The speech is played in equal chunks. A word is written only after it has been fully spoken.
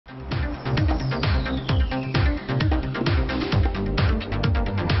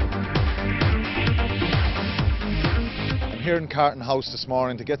here in Carton House this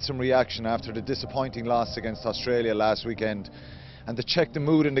morning to get some reaction after the disappointing loss against Australia last weekend, and to check the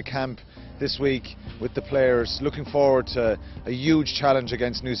mood in the camp this week with the players, looking forward to a huge challenge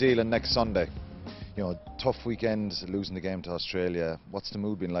against New Zealand next Sunday. You know, tough weekend, losing the game to Australia. What's the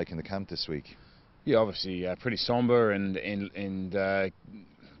mood been like in the camp this week? Yeah, obviously pretty sombre, and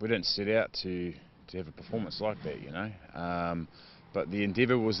we didn't set out to have a performance like that, you know. But the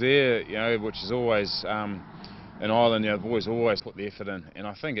endeavour was there, you know, which is always in Ireland, you know, the boys always put the effort in, and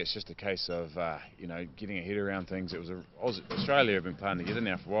I think it's just a case of you know, getting a head around things. It was Australia have been playing together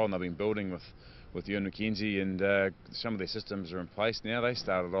now for a while, and they've been building with Ewan McKenzie, and some of their systems are in place now. They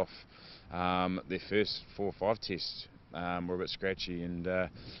started off their first 4 or 5 tests were a bit scratchy, and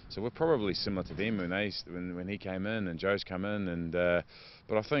so we're probably similar to them when he came in and Joe's come in, and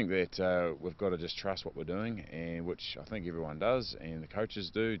but I think that we've got to just trust what we're doing, and which I think everyone does, and the coaches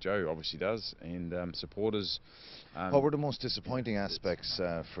do. Joe obviously does, and supporters. What were the most disappointing aspects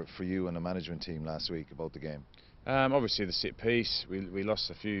for you and the management team last week about the game? Obviously the set piece, we lost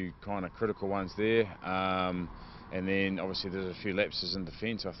a few kind of critical ones there. And then obviously there's a few lapses in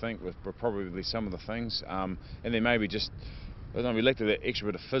defence, I think, with probably some of the things. And then maybe just, I don't know, we lacked that extra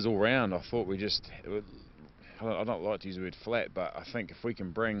bit of fizz all round. I thought I don't like to use the word flat, but I think if we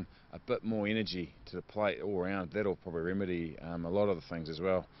can bring a bit more energy to the plate all round, that'll probably remedy a lot of the things as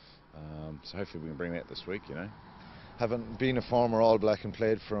well. So hopefully we can bring that this week, you know. Having been a former All Black and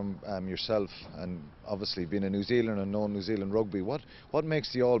played from yourself, and obviously being a New Zealander and knowing New Zealand rugby, what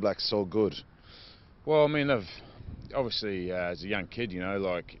makes the All Blacks so good? Well, I mean, obviously as a young kid, you know,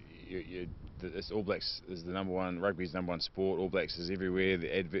 like this All Blacks is the #1, rugby's #1 sport. All Blacks is everywhere.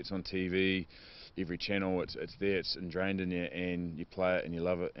 The adverts on TV, every channel, it's there, it's ingrained in you, and you play it and you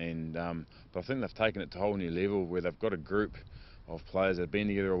love it. And but I think they've taken it to a whole new level where they've got a group of players that have been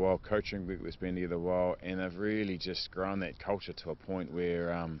together a while, coaching group that's been together a while, and they've really just grown that culture to a point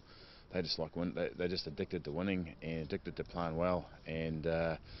where they just like win. They're just addicted to winning and addicted to playing well, and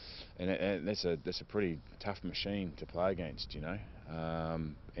that's a pretty tough machine to play against, you know.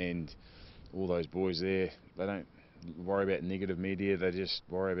 And all those boys there, they don't worry about negative media. They just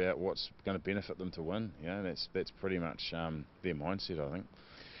worry about what's going to benefit them to win. You know, that's pretty much their mindset, I think.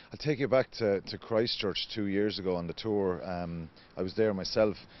 I'll take you back to Christchurch 2 years ago on the tour. I was there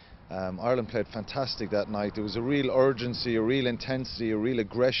myself. Ireland played fantastic that night. There was a real urgency, a real intensity, a real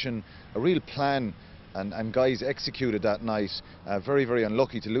aggression, a real plan, and guys executed that night. Very, very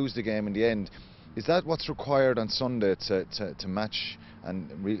unlucky to lose the game in the end. Is that what's required on Sunday to match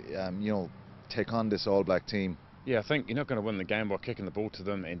and you know, take on this All Black team? Yeah, I think you're not going to win the game by kicking the ball to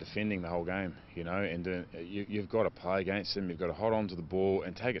them and defending the whole game, you know, and you've got to play against them. You've got to hold on to the ball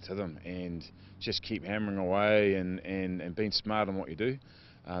and take it to them and just keep hammering away and being smart on what you do.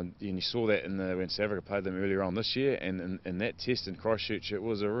 And you saw that when South Africa played them earlier on this year, and in that test in Christchurch, there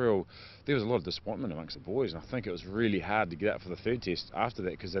was a lot of disappointment amongst the boys, and I think it was really hard to get up for the third test after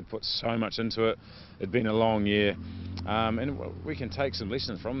that because they'd put so much into it. It'd been a long year, and we can take some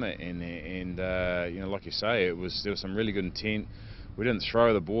lessons from that. And you know, like you say, there was some really good intent. We didn't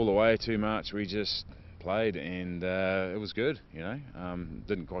throw the ball away too much. We just played, and it was good. You know,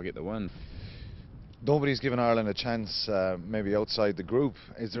 didn't quite get the win. Nobody's given Ireland a chance, maybe outside the group.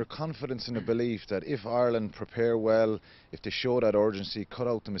 Is there confidence in the belief that if Ireland prepare well, if they show that urgency, cut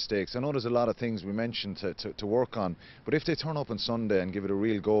out the mistakes? I know there's a lot of things we mentioned to work on, but if they turn up on Sunday and give it a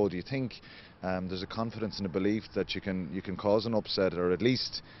real go, do you think there's a confidence in the belief that you can cause an upset or at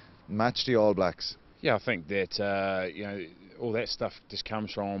least match the All Blacks? Yeah, I think that you know, all that stuff just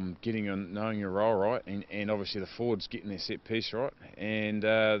comes from getting and knowing your role right, and obviously the forwards getting their set piece right, and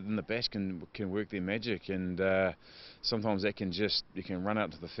then the backs can work their magic, and sometimes that can you can run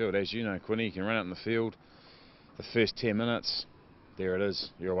out to the field, as you know, Quinny, you can run out in the field, the first 10 minutes, there it is,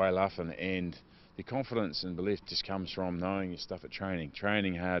 you're away laughing, and the confidence and belief just comes from knowing your stuff at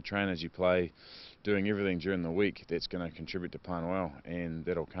training hard, train as you play, doing everything during the week that's going to contribute to playing well, and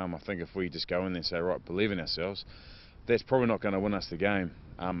that'll come. I think if we just go in there and say, right, believe in ourselves, that's probably not going to win us the game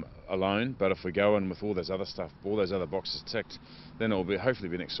alone, but if we go in with all those other stuff, all those other boxes ticked, then it'll hopefully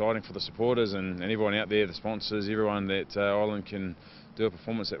be exciting for the supporters and everyone out there, the sponsors, everyone, that Ireland can do a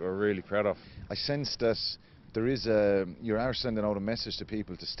performance that we're really proud of. I sense that you are sending out a message to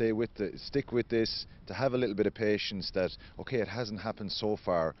people to stick with this, to have a little bit of patience, that okay, it hasn't happened so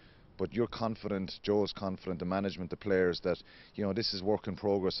far, but you're confident, Joe's confident, the management, the players, that you know this is work in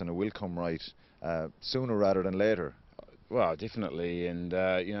progress and it will come right sooner rather than later. Well, definitely, and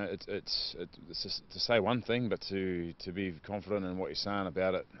you know, it's to say one thing, but to be confident in what you're saying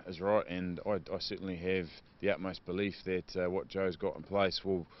about it is right, and I certainly have the utmost belief that what Joe's got in place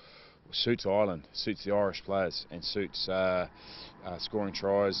will suits Ireland, suits the Irish players, and suits scoring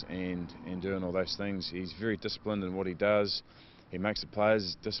tries and doing all those things. He's very disciplined in what he does. He makes the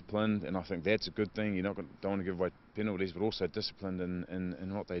players disciplined, and I think that's a good thing. Don't want to give away penalties, but also disciplined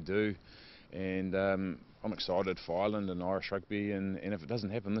in what they do. And I'm excited for Ireland and Irish rugby, and if it doesn't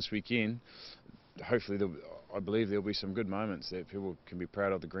happen this weekend, hopefully I believe there'll be some good moments that people can be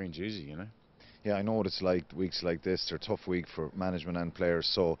proud of the green jersey, you know. Yeah, I know what it's like, weeks like this. They're a tough week for management and players.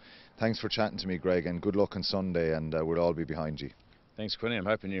 So thanks for chatting to me, Greg, and good luck on Sunday, and we'll all be behind you. Thanks, Quinny. I'm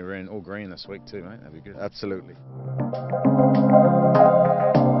hoping you're in all green this week too, mate. That'd be good. Absolutely.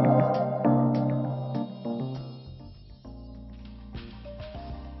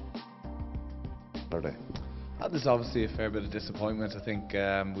 There's obviously a fair bit of disappointment. I think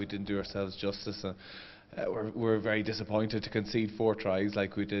we didn't do ourselves justice, and we're very disappointed to concede 4 tries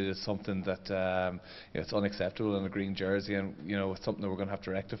like we did. Is something that it's unacceptable in a green jersey, and it's something that we're going to have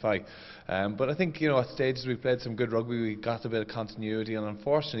to rectify. But I think at stages we played some good rugby. We got a bit of continuity, and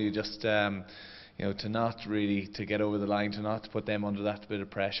unfortunately, just to not really to get over the line, to not put them under that bit of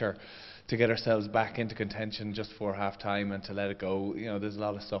pressure, to get ourselves back into contention just before half time and to let it go. There's a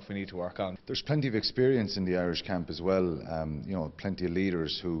lot of stuff we need to work on. There's plenty of experience in the Irish camp as well. Plenty of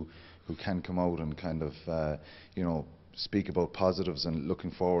leaders who can come out and kind of speak about positives and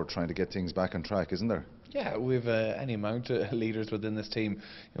looking forward, trying to get things back on track, isn't there? Yeah, we've any amount of leaders within this team.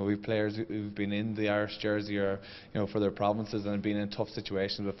 We've players who've been in the Irish jersey or for their provinces and been in tough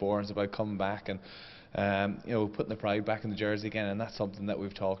situations before, and it's about coming back and putting the pride back in the jersey again, and that's something that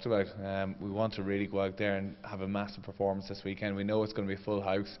we've talked about. We want to really go out there and have a massive performance this weekend. We know it's going to be a full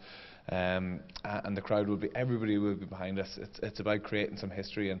house, and the crowd will be, everybody will be behind us. It's about creating some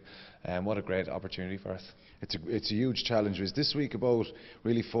history, and what a great opportunity for us. It's a huge challenge. Is this week about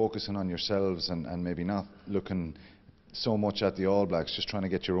really focusing on yourselves and maybe not looking so much at the All Blacks, just trying to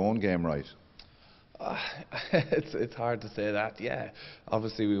get your own game right? It's hard to say that. Yeah,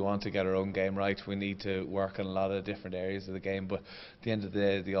 obviously we want to get our own game right. We need to work on a lot of different areas of the game, but at the end of the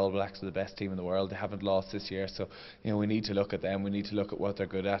day, the All Blacks are the best team in the world. They haven't lost this year, so we need to look at them. We need to look at what they're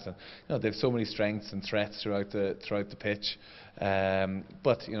good at, and they have so many strengths and threats throughout the pitch.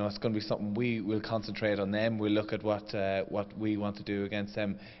 But it's going to be something we will concentrate on them. We'll look at what we want to do against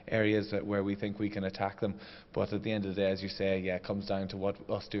them, areas where we think we can attack them. But at the end of the day, as you say, yeah, it comes down to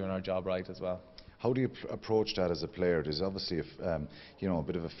us doing our job right as well. How do you approach that as a player? There's obviously a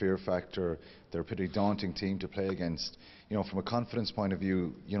bit of a fear factor. They're a pretty daunting team to play against. From a confidence point of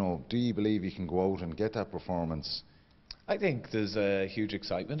view, do you believe you can go out and get that performance? I think there's a huge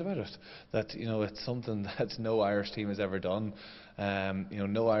excitement about it. That it's something that no Irish team has ever done.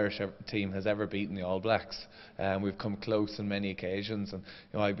 No Irish team has ever beaten the All Blacks. We've come close on many occasions, and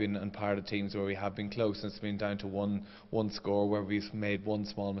I've been in part of teams where we have been close, and it's been down to one score where we've made one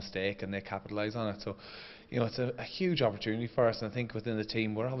small mistake and they capitalise on it. So it's a huge opportunity for us, and I think within the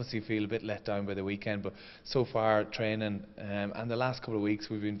team we're obviously feel a bit let down by the weekend, but so far training and the last couple of weeks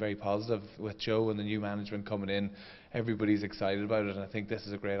we've been very positive with Joe and the new management coming in. Everybody's excited about it, and I think this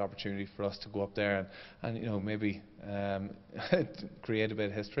is a great opportunity for us to go up there and maybe create a bit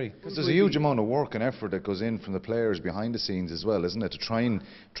of history. Because there's a huge amount of work and effort that goes in from the players behind the scenes as well, isn't it, to try and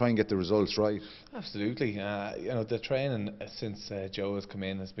get the results right? Absolutely. The training since Joe has come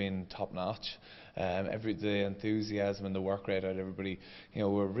in has been top notch. The enthusiasm and the work rate out of everybody,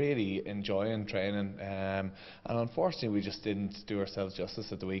 we're really enjoying training, and unfortunately we just didn't do ourselves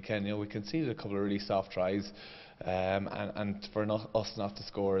justice at the weekend. We conceded a couple of really soft tries, and for us not to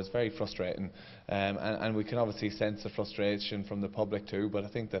score is very frustrating, and we can obviously sense the frustration from the public too, but I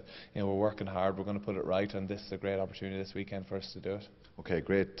think that we're working hard, we're going to put it right, and this is a great opportunity this weekend for us to do it. Okay,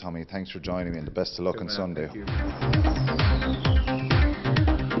 great, Tommy, thanks for joining me, and the best of luck on Sunday. Thank you.